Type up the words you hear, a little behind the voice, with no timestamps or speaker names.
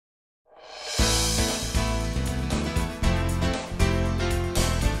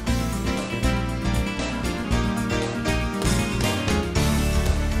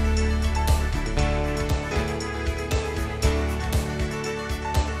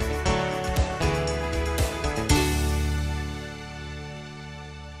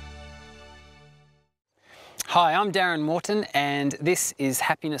Hi, I'm Darren Morton and this is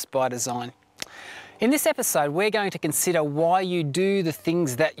Happiness by Design. In this episode, we're going to consider why you do the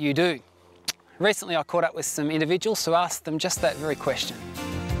things that you do. Recently, I caught up with some individuals who asked them just that very question.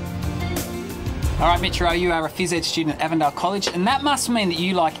 All right, Mitchell, you are a phys ed student at Avondale College, and that must mean that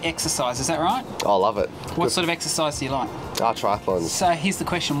you like exercise, is that right? I love it. What sort of exercise do you like? Triathlons. So here's the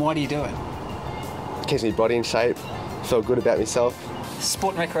question, why do you do it? Keeps my body in shape, feel good about myself.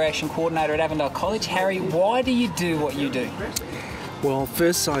 Sport and Recreation Coordinator at Avondale College. Harry, why do you do what you do? Well,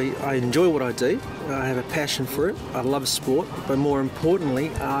 first, I enjoy what I do. I have a passion for it. I love sport, but more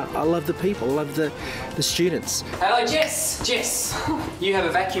importantly, I love the people. I love the students. Hello, Jess. Jess, you have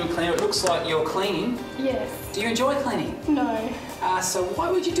a vacuum cleaner. It looks like you're cleaning. Yes. Do you enjoy cleaning? No. So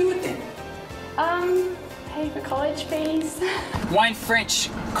why would you do it then? Pay for college fees. Wayne French,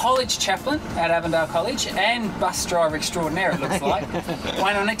 college chaplain at Avondale College and bus driver extraordinaire, it looks like.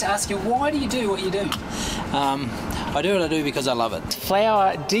 Wayne, I need to ask you, why do you do what you do? I do what I do because I love it.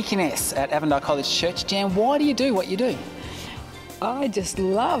 Flower deaconess at Avondale College Church. Jan, why do you do what you do? I just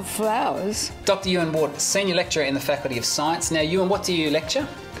love flowers. Dr. Ewan Ward, Senior Lecturer in the Faculty of Science. Now, Ewan, what do you lecture?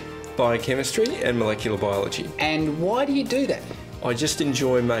 Biochemistry and molecular biology. And why do you do that? I just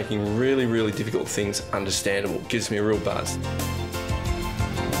enjoy making really, really difficult things understandable. It gives me a real buzz.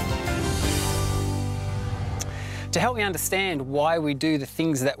 To help me understand why we do the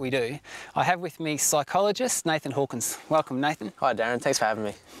things that we do, I have with me psychologist Nathan Hawkins. Welcome, Nathan. Hi Darren, thanks for having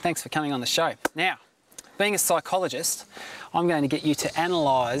me. Thanks for coming on the show. Now, being a psychologist, I'm going to get you to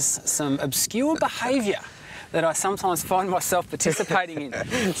analyse some obscure behaviour that I sometimes find myself participating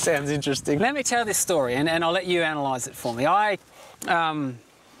in. Sounds interesting. Let me tell this story and I'll let you analyse it for me.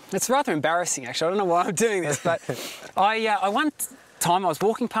 It's rather embarrassing actually, I don't know why I'm doing this, but one time I was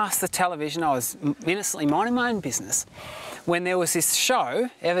walking past the television, I was innocently minding my own business, when there was this show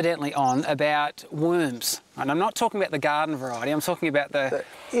evidently on about worms. And I'm not talking about the garden variety, I'm talking about the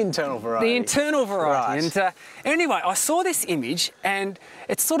internal variety. The internal variety. Right. And anyway, I saw this image and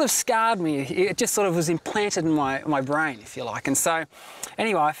it sort of scarred me. It just sort of was implanted in my brain, if you like. And so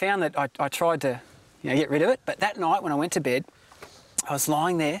anyway, I found that I tried to get rid of it. But that night when I went to bed, I was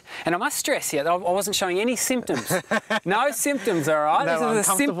lying there, and I must stress here that I wasn't showing any symptoms. No symptoms, all right? No, this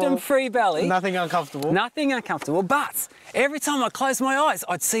is a symptom-free belly. Nothing uncomfortable. Nothing uncomfortable, but every time I closed my eyes,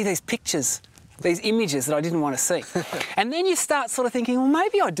 I'd see these pictures, these images that I didn't want to see. And then you start sort of thinking, well,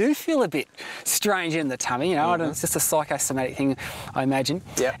 maybe I do feel a bit strange in the tummy, I don't, it's just a psychosomatic thing, I imagine.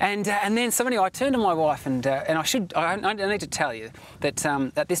 Yep. And then so anyway, I turned to my wife and I need to tell you that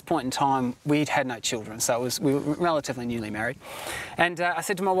at this point in time, we'd had no children, so we were relatively newly married. And I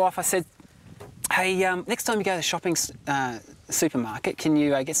said to my wife, I said, hey, next time you go to the shopping supermarket, can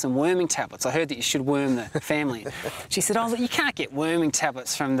you get some worming tablets? I heard that you should worm the family. She said, oh, look, you can't get worming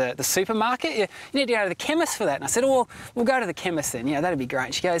tablets from the supermarket. You need to go to the chemist for that. And I said, oh, well, we'll go to the chemist then. Yeah, that'd be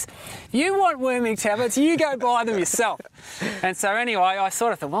great. She goes, you want worming tablets? You go buy them yourself. And so anyway, I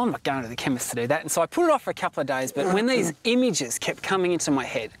sort of thought, well, I'm not going to the chemist to do that. And so I put it off for a couple of days. But when these images kept coming into my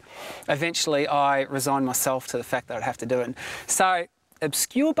head, eventually I resigned myself to the fact that I'd have to do it. So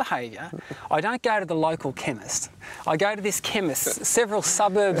obscure behaviour, I don't go to the local chemist. I go to this chemist several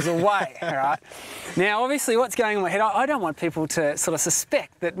suburbs away, all right? Now, obviously, what's going on in my head, I don't want people to sort of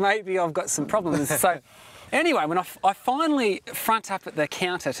suspect that maybe I've got some problems. So anyway, when I finally front up at the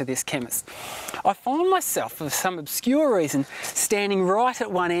counter to this chemist, I find myself, for some obscure reason, standing right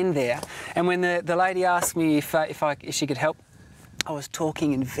at one end there. And when the lady asked me if she could help, I was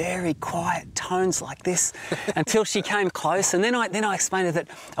talking in very quiet tones like this until she came close, and then I explained to her that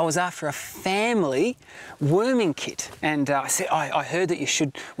I was after a family worming kit, and I said I heard that you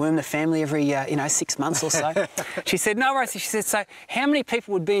should worm the family every 6 months or so. She said no worries. She said, so how many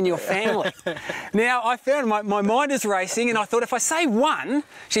people would be in your family? Now I found my mind is racing, and I thought if I say one,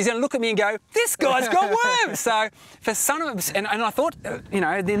 she's going to look at me and go, this guy's got worms. So for some of them, and I thought in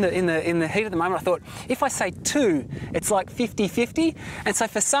the heat of the moment, I thought if I say two, it's like 50-50. And so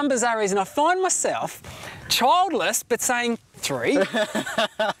for some bizarre reason, I find myself childless, but saying 3.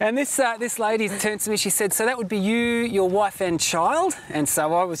 And this lady turned to me, she said, so that would be you, your wife and child? And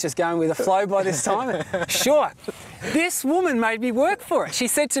so I was just going with the flow by this time. Sure. This woman made me work for it. She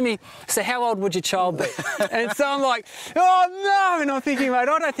said to me, so how old would your child be? And so I'm like, oh no, and I'm thinking, mate,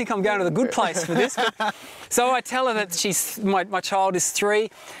 I don't think I'm going to the good place for this. So I tell her that my child is 3.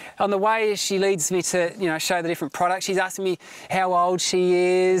 On the way, she leads me to, show the different products. She's asking me how old she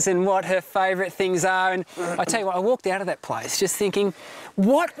is and what her favourite things are. And I tell you what, I walked out of that place just thinking,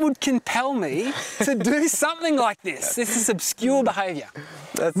 what would compel me to do something like this? This is obscure behaviour.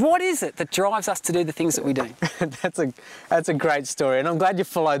 What is it that drives us to do the things that we do? That's a great story, and I'm glad you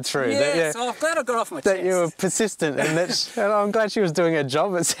followed through. Yes, I'm glad I got off my chest. That you were persistent, and I'm glad she was doing her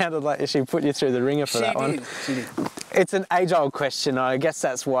job. It sounded like she put you through the ringer for that one. She did. It's an age-old question. I guess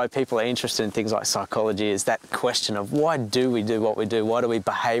that's why people are interested in things like psychology, is that question of why do we do what we do? Why do we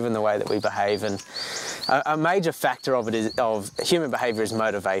behave in the way that we behave? And a major factor of human behaviour is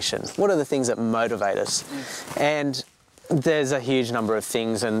motivation. What are the things that motivate us? And there's a huge number of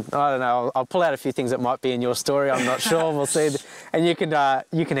things, and I don't know, I'll pull out a few things that might be in your story, I'm not sure, we'll see. And you can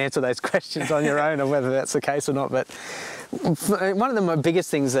answer those questions on your own, or whether that's the case or not. But one of the biggest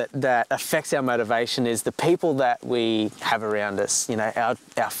things that affects our motivation is the people that we have around us. You know,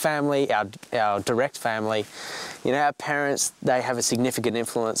 our family, our direct family, you know, our parents, they have a significant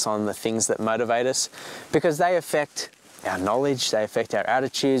influence on the things that motivate us, because they affect our knowledge, they affect our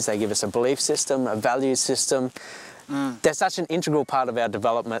attitudes, they give us a belief system, a value system. They're such an integral part of our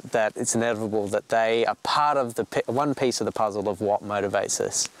development that it's inevitable that they are part of one piece of the puzzle of what motivates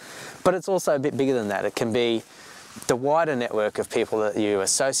us. But it's also a bit bigger than that. It can be the wider network of people that you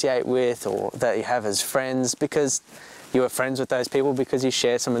associate with, or that you have as friends, because you are friends with those people because you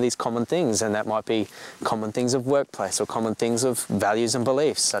share some of these common things, and that might be common things of workplace or common things of values and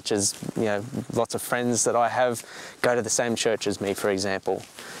beliefs, such as, you know, lots of friends that I have go to the same church as me, for example.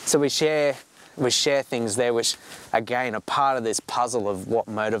 So we share things there which, again, are part of this puzzle of what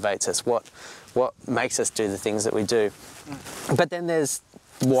motivates us, what makes us do the things that we do. But then there's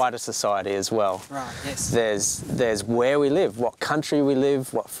wider society as well. Right, yes. There's where we live, what country we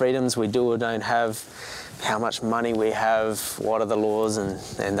live, what freedoms we do or don't have, how much money we have, what are the laws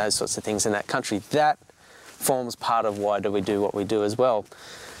and those sorts of things in that country. That forms part of why do we do what we do as well.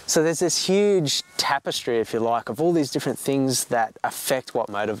 So there's this huge tapestry, if you like, of all these different things that affect what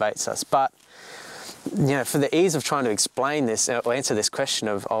motivates us. But, you know, for the ease of trying to explain this or answer this question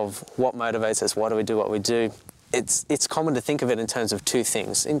of what motivates us, why do we do what we do, it's common to think of it in terms of two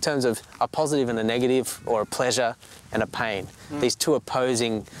things, in terms of a positive and a negative, or a pleasure and a pain. These two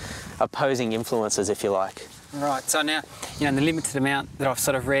opposing influences, if you like. Right, so now, you know, in the limited amount that I've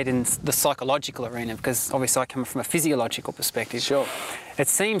sort of read in the psychological arena, because obviously I come from a physiological perspective. Sure. It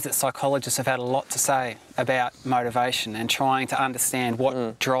seems that psychologists have had a lot to say about motivation and trying to understand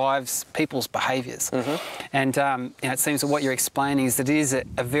what drives people's behaviours. And you know, it seems that what you're explaining is that it is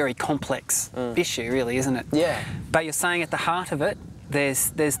a very complex issue, really, isn't it? Yeah. But you're saying at the heart of it, there's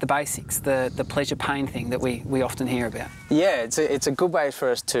the basics, the pleasure-pain thing that we often hear about. Yeah, it's a good way for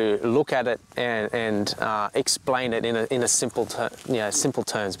us to look at it and explain it in a simple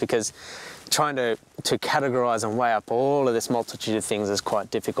terms, because trying to categorise and weigh up all of this multitude of things is quite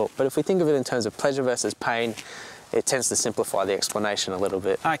difficult. But if we think of it in terms of pleasure versus pain, it tends to simplify the explanation a little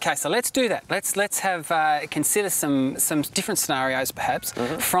bit. Okay, so let's do that. Let's have consider some different scenarios, perhaps,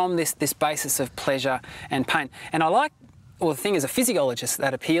 from this basis of pleasure and pain. And I like. Well, the thing as a physiologist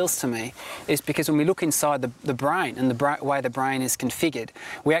that appeals to me is because when we look inside the brain and the way the brain is configured,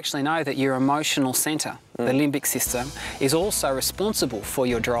 we actually know that your emotional centre, the limbic system, is also responsible for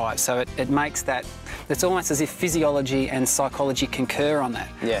your drive. So it makes that, it's almost as if physiology and psychology concur on that.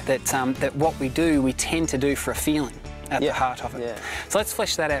 Yeah. That what we do, we tend to do for a feeling at the heart of it. Yeah. So let's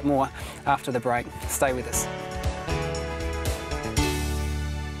flesh that out more after the break. Stay with us.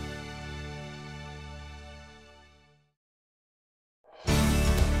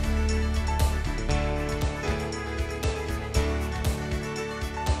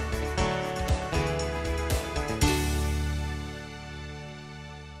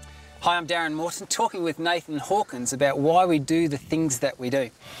 Hi, I'm Darren Morton, talking with Nathan Hawkins about why we do the things that we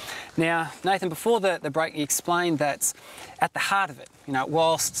do. Now, Nathan, before the break, you explained that at the heart of it, you know,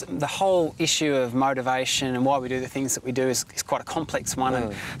 whilst the whole issue of motivation and why we do the things that we do is quite a complex one,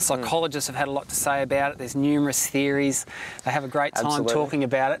 and psychologists have had a lot to say about it. There's numerous theories. They have a great time talking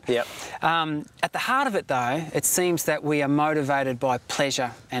about it. Yep. At the heart of it, though, it seems that we are motivated by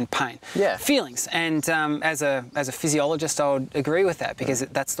pleasure and pain. Yeah. Feelings. And as a physiologist, I would agree with that, because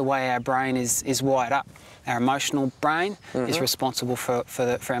that's the way our brain is wired up. Our emotional brain is responsible for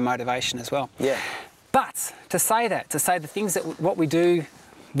our motivation as well. Yeah. But to say the things that what we do,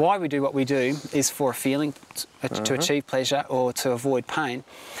 why we do what we do, is for a feeling, to achieve pleasure or to avoid pain,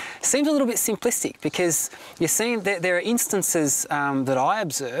 seems a little bit simplistic, because you're seeing that there are instances that I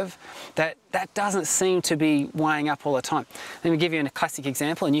observe that doesn't seem to be weighing up all the time. Let me give you a classic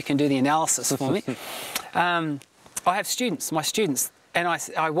example, and you can do the analysis for me. I have students. My students, and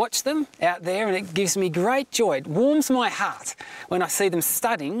I watch them out there, and it gives me great joy. It warms my heart when I see them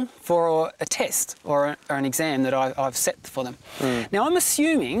studying for a test or an exam that I've set for them. Now, I'm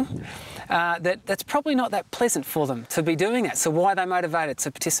assuming that's probably not that pleasant for them to be doing that. So why are they motivated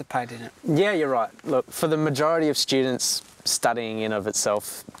to participate in it? Yeah, you're right. Look, for the majority of students, studying in of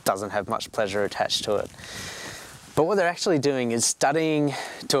itself doesn't have much pleasure attached to it. But what they're actually doing is studying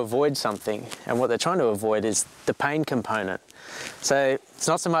to avoid something, and what they're trying to avoid is the pain component. So it's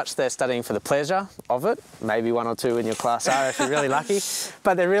not so much they're studying for the pleasure of it, maybe one or two in your class are if you're really lucky,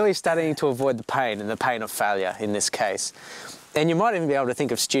 but they're really studying to avoid the pain, and the pain of failure in this case. And you might even be able to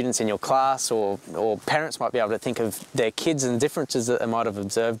think of students in your class, or parents might be able to think of their kids and differences that they might have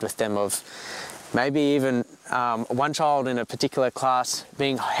observed with them, of maybe even one child in a particular class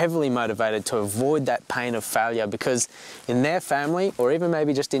being heavily motivated to avoid that pain of failure, because in their family, or even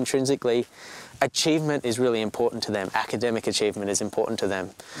maybe just intrinsically, achievement is really important to them. Academic achievement is important to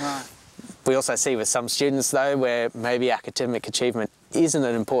them. Right. We also see with some students though, where maybe academic achievement isn't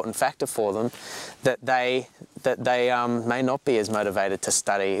an important factor for them, that they may not be as motivated to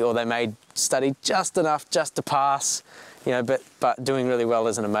study, or they may study just enough just to pass, you know, but doing really well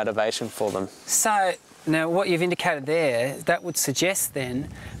isn't a motivation for them. So now what you've indicated there, that would suggest then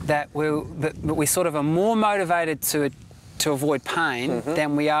that we sort of are more motivated to avoid pain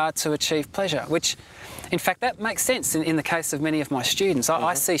than we are to achieve pleasure, which in fact that makes sense in the case of many of my students.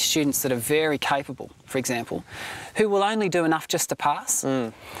 I see students that are very capable, for example, who will only do enough just to pass,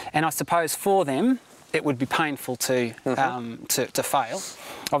 and I suppose for them it would be painful to fail.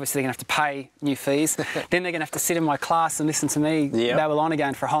 Obviously, they're going to have to pay new fees. Then they're going to have to sit in my class and listen to me babble on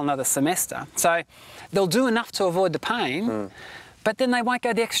again for a whole another semester. So they'll do enough to avoid the pain, but then they won't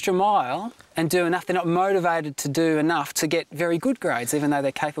go the extra mile and do enough. They're not motivated to do enough to get very good grades, even though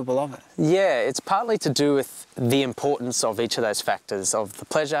they're capable of it. Yeah, it's partly to do with the importance of each of those factors, of the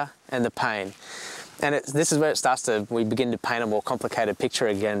pleasure and the pain. And this is where we begin to paint a more complicated picture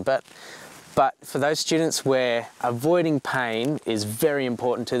again. But for those students where avoiding pain is very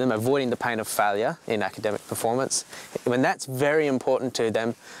important to them, avoiding the pain of failure in academic performance, when that's very important to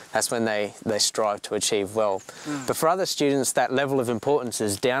them, that's when they strive to achieve well. But for other students, that level of importance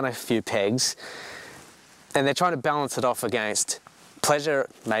is down a few pegs, and they're trying to balance it off against pleasure,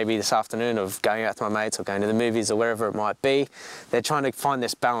 maybe this afternoon, of going out to my mates or going to the movies or wherever it might be. They're trying to find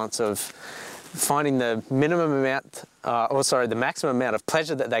this balance of finding the minimum amount, the maximum amount of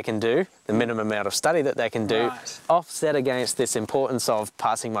pleasure that they can do, the minimum amount of study that they can do, offset against this importance of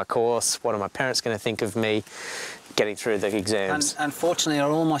passing my course, what are my parents going to think of me, getting through the exams. Unfortunately,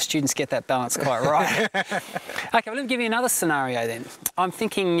 not all my students get that balance quite right. Okay, well, let me give you another scenario then. I'm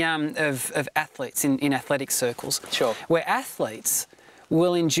thinking of athletes in athletic circles, where athletes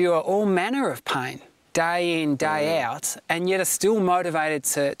will endure all manner of pain, day in, day out, and yet are still motivated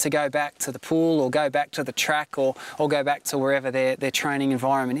to go back to the pool, or go back to the track, or go back to wherever their training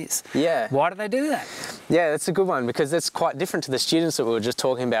environment is. Yeah. Why do they do that? Yeah, that's a good one, because it's quite different to the students that we were just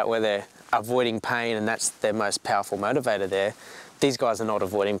talking about, where they're avoiding pain and that's their most powerful motivator there. These guys are not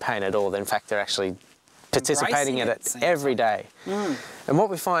avoiding pain at all. In fact, they're actually participating in it every day. And what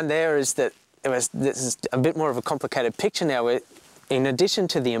we find there is that this is a bit more of a complicated picture now, where in addition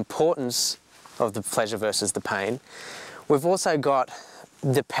to the importance of the pleasure versus the pain, we've also got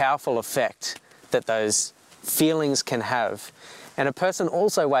the powerful effect that those feelings can have. And a person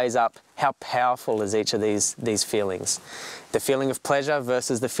also weighs up how powerful is each of these feelings. The feeling of pleasure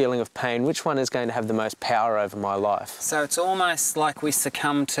versus the feeling of pain, which one is going to have the most power over my life? So it's almost like we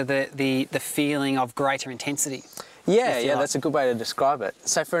succumb to the feeling of greater intensity. Yeah, that's a good way to describe it.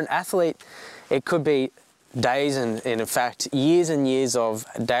 So for an athlete, it could be days and in fact years and years of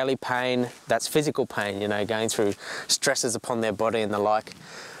daily pain. That's physical pain, you know, going through stresses upon their body and the like.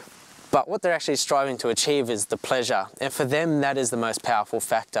 But what they're actually striving to achieve is the pleasure, and for them that is the most powerful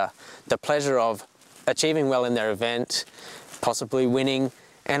factor. The pleasure of achieving well in their event, possibly winning,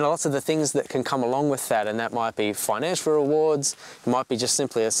 and lots of the things that can come along with that, and that might be financial rewards, it might be just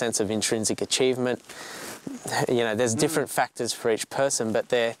simply a sense of intrinsic achievement. You know, there's different factors for each person,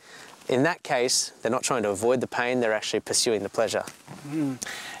 but in that case, they're not trying to avoid the pain, they're actually pursuing the pleasure.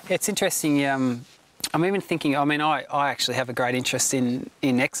 It's interesting. I'm even thinking, I mean, I actually have a great interest in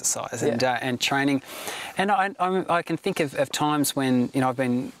exercise and training. And I can think of times when, you know, I've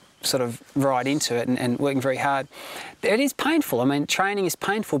been sort of right into it and working very hard. It is painful. I mean, training is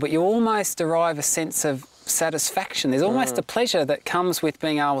painful, but you almost derive a sense of satisfaction. There's almost a pleasure that comes with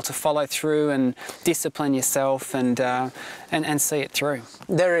being able to follow through and discipline yourself and see it through.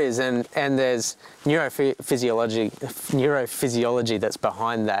 There is, and there's neurophysiology that's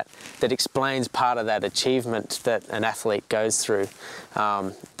behind that explains part of that achievement that an athlete goes through.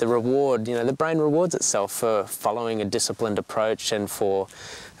 The reward, the brain rewards itself for following a disciplined approach and for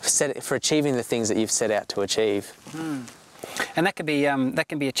achieving the things that you've set out to achieve. And that can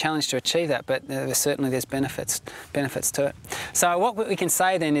be a challenge to achieve that, but certainly there's benefits to it. So what we can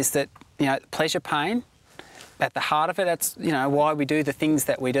say then is that pleasure, pain, at the heart of it, that's why we do the things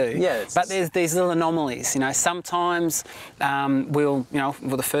that we do. Yeah, but there's these little anomalies. Sometimes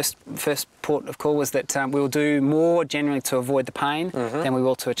the first port of call was that we'll do more generally to avoid the pain than we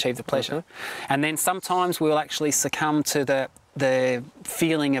will to achieve the pleasure, and then sometimes we'll actually succumb to the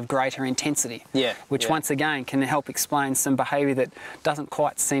feeling of greater intensity, which once again can help explain some behaviour that doesn't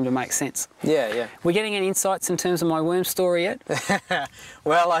quite seem to make sense. We're getting any insights in terms of my worm story yet?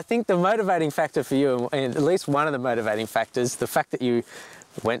 Well, I think the motivating factor for you, and at least one of the motivating factors, the fact that you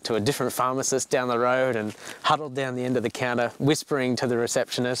went to a different pharmacist down the road and huddled down the end of the counter whispering to the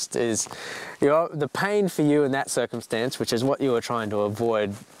receptionist, is the pain for you in that circumstance, which is what you were trying to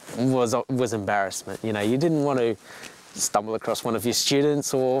avoid, was embarrassment. You didn't want to stumble across one of your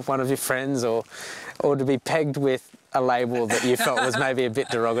students or one of your friends or to be pegged with a label that you felt was maybe a bit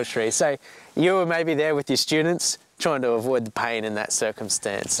derogatory. So you were maybe there with your students trying to avoid the pain in that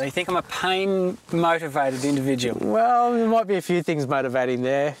circumstance. So you think I'm a pain-motivated individual? Well, there might be a few things motivating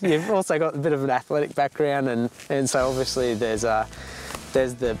there. You've also got a bit of an athletic background, and so obviously there's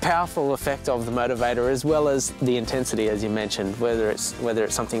the powerful effect of the motivator as well as the intensity, as you mentioned, whether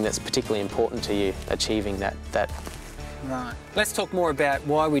it's something that's particularly important to you, achieving that. Right. Let's talk more about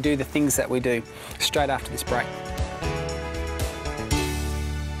why we do the things that we do straight after this break.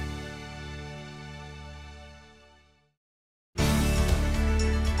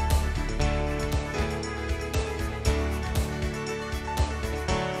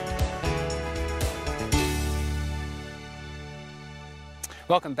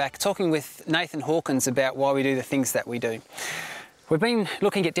 Welcome back. Talking with Nathan Hawkins about why we do the things that we do. We've been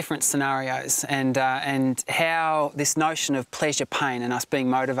looking at different scenarios and how this notion of pleasure, pain and us being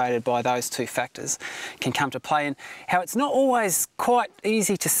motivated by those two factors can come to play, and how it's not always quite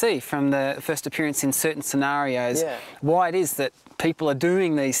easy to see from the first appearance in certain scenarios why it is that people are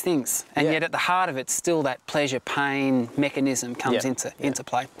doing these things, and yet at the heart of it still that pleasure, pain mechanism comes into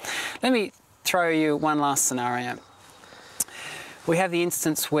play. Let me throw you one last scenario. We have the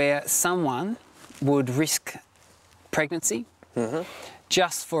instance where someone would risk pregnancy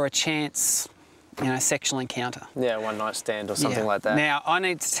just for a chance, sexual encounter. Yeah, one night stand or something like that. Now, I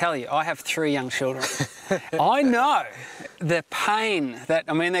need to tell you, I have 3 young children. I know the pain that,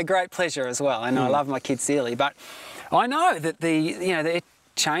 they're great pleasure as well, and I love my kids dearly, but I know that it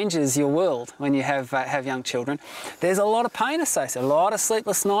changes your world when you have young children. There's a lot of pain associated, a lot of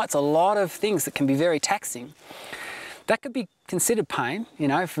sleepless nights, a lot of things that can be very taxing. That could be considered pain,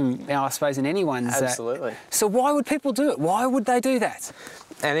 from, I suppose, in anyone's... Absolutely. So why would people do it? Why would they do that?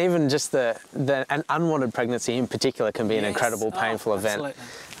 And even just an unwanted pregnancy in particular can be an incredible, painful event.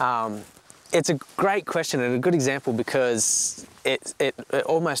 It's a great question and a good example because it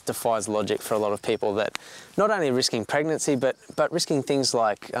almost defies logic for a lot of people, that not only risking pregnancy, but risking things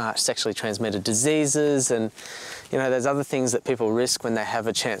like sexually transmitted diseases, and there's other things that people risk when they have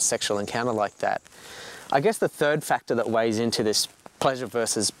a chance sexual encounter like that. I guess the third factor that weighs into this pleasure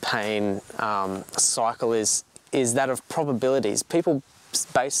versus pain cycle is that of probabilities. People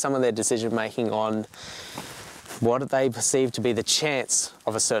base some of their decision making on what they perceive to be the chance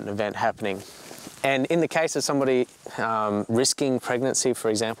of a certain event happening. And in the case of somebody risking pregnancy, for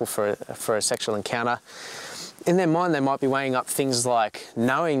example, for a sexual encounter, in their mind they might be weighing up things like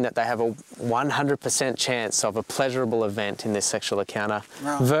knowing that they have a 100% chance of a pleasurable event in this sexual encounter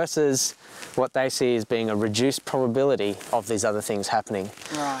versus what they see as being a reduced probability of these other things happening.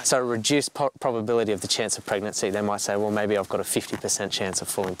 So a reduced probability of the chance of pregnancy. They might say, well, maybe I've got a 50% chance of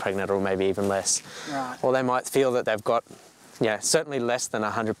falling pregnant, or maybe even less. Or they might feel that they've got certainly less than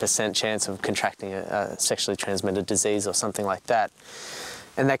a 100% chance of contracting a sexually transmitted disease or something like that.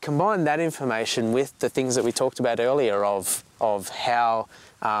 And they combine that information with the things that we talked about earlier of how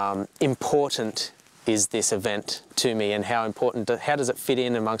important is this event to me, and how does it fit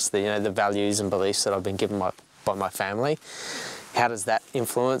in amongst the values and beliefs that I've been given by my family. How does that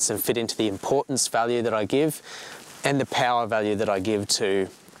influence and fit into the importance value that I give, and the power value that I give to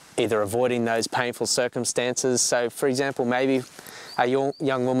either avoiding those painful circumstances. So for example, maybe a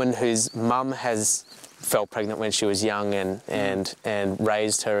young woman whose mum has fell pregnant when she was young and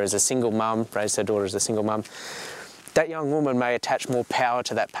raised her as a single mum, raised her daughter as a single mum, that young woman may attach more power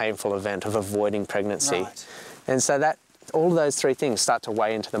to that painful event of avoiding pregnancy. Right. And so that all of those three things start to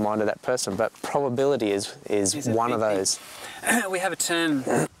weigh into the mind of that person, but probability is one of those. We have a term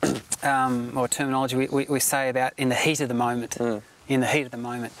or terminology we say about in the heat of the moment. In the heat of the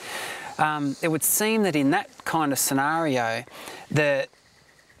moment. It would seem that in that kind of scenario,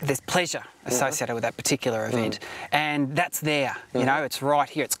 there's pleasure associated with that particular event, and that's there. You know, it's right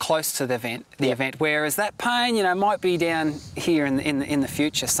here. It's close to the event. Whereas that pain, you know, might be down here in the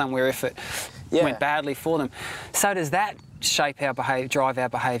future somewhere if it went badly for them. So does that shape our behaviour, drive our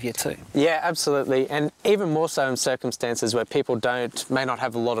behaviour too? Yeah, absolutely, and even more so in circumstances where people may not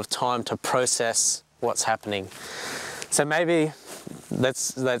have a lot of time to process what's happening. So maybe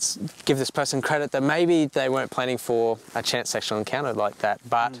let's give this person credit that maybe they weren't planning for a chance sexual encounter like that,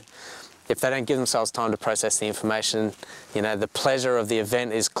 but if they don't give themselves time to process the information, you know, the pleasure of the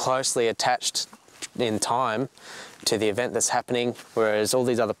event is closely attached in time to the event that's happening, whereas all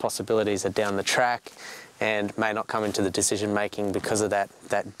these other possibilities are down the track and may not come into the decision making because of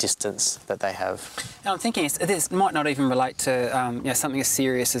that distance that they have. Now I'm thinking this might not even relate to you know, something as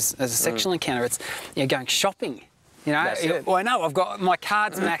serious as a sexual encounter. It's, you know, going shopping. You know, well, I know I've got my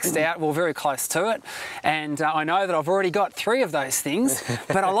cards maxed out, well, very close to it, and I know that I've already got 3 of those things,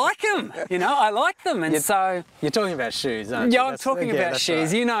 but I like them, you know, I like them, and so... You're talking about shoes, aren't you? Yeah, I'm talking about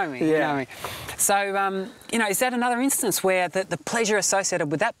shoes, right. You know me, you know me. So, you know, is that another instance where the pleasure associated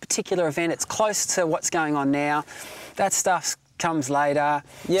with that particular event, it's close to what's going on now, that stuff comes later,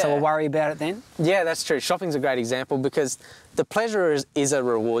 so we'll worry about it then? Yeah, that's true. Shopping's a great example because the pleasure is a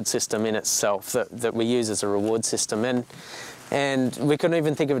reward system in itself that we use as a reward system, and we couldn't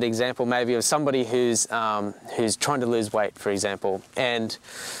even think of an example maybe of somebody who's trying to lose weight, for example, and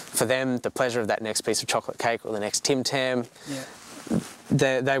for them the pleasure of that next piece of chocolate cake or the next Tim Tam,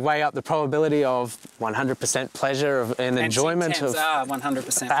 they weigh up the probability of 100% pleasure and enjoyment. Tim Tams are 100%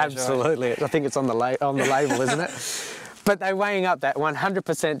 pleasure. Absolutely, I think it's on the label, isn't it? But they're weighing up that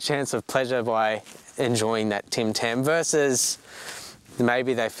 100% chance of pleasure by enjoying that Tim Tam versus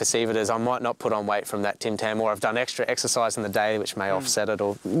maybe they perceive it as I might not put on weight from that Tim Tam, or I've done extra exercise in the day which may offset it,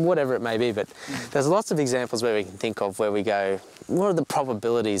 or whatever it may be. But there's lots of examples where we can think of where we go, what are the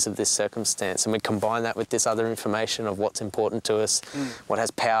probabilities of this circumstance? And we combine that with this other information of what's important to us, what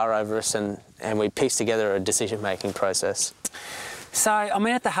has power over us, and we piece together a decision-making process. So, I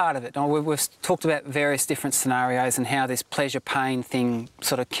mean, at the heart of it, we've talked about various different scenarios and how this pleasure-pain thing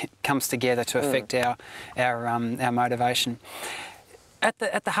sort of comes together to affect our motivation. At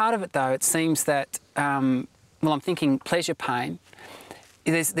the heart of it, though, it seems that, well, I'm thinking pleasure-pain,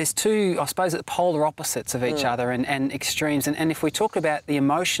 there's two, I suppose, the polar opposites of each other and extremes. And if we talk about the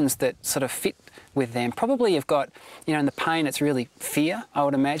emotions that sort of fit with them, probably you've got, you know, in the pain it's really fear, I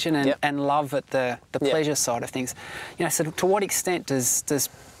would imagine, and love at the pleasure side of things. You know, so to what extent does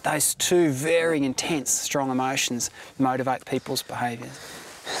those two very intense, strong emotions motivate people's behaviours?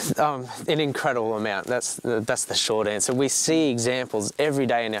 An incredible amount. That's the short answer. We see examples every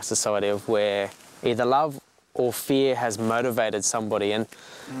day in our society of where either love or fear has motivated somebody, and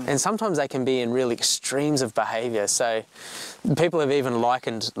sometimes they can be in real extremes of behaviour. So people have even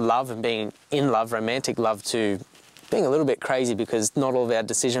likened love and being in love, romantic love, to being a little bit crazy because not all of our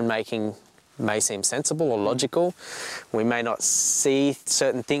decision making may seem sensible or logical. We may not see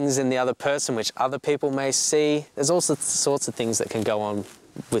certain things in the other person which other people may see. There's all sorts of things that can go on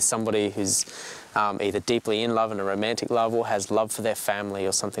with somebody who's either deeply in love and a romantic love, or has love for their family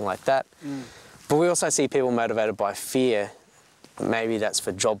or something like that. But we also see people motivated by fear. Maybe that's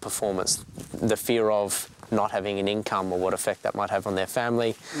for job performance, the fear of not having an income or what effect that might have on their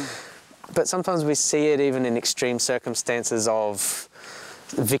family. But sometimes we see it even in extreme circumstances of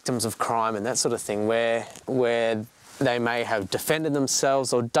victims of crime and that sort of thing, where they may have defended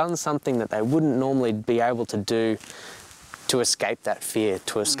themselves or done something that they wouldn't normally be able to do to escape that fear,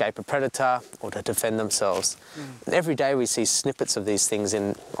 to escape a predator or to defend themselves. Every day we see snippets of these things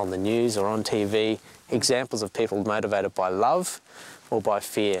on the news or on TV, examples of people motivated by love or by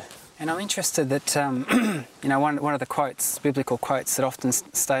fear. And I'm interested that, you know, one of the quotes, biblical quotes that often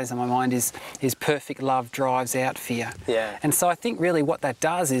stays on my mind is perfect love drives out fear. Yeah. And so I think really what that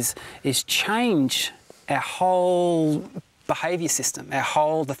does is change our whole behaviour system,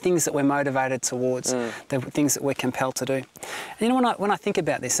 the things that we're motivated towards, the things that we're compelled to do. And you know, when I think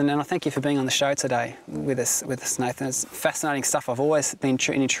about this, and I thank you for being on the show today with us, Nathan. It's fascinating stuff. I've always been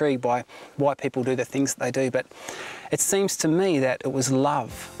intrigued by why people do the things that they do, but it seems to me that it was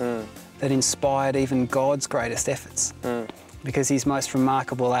love that inspired even God's greatest efforts. because his most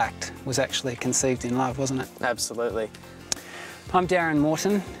remarkable act was actually conceived in love, wasn't it? Absolutely. I'm Darren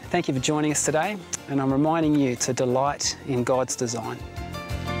Morton. Thank you for joining us today, and I'm reminding you to delight in God's design.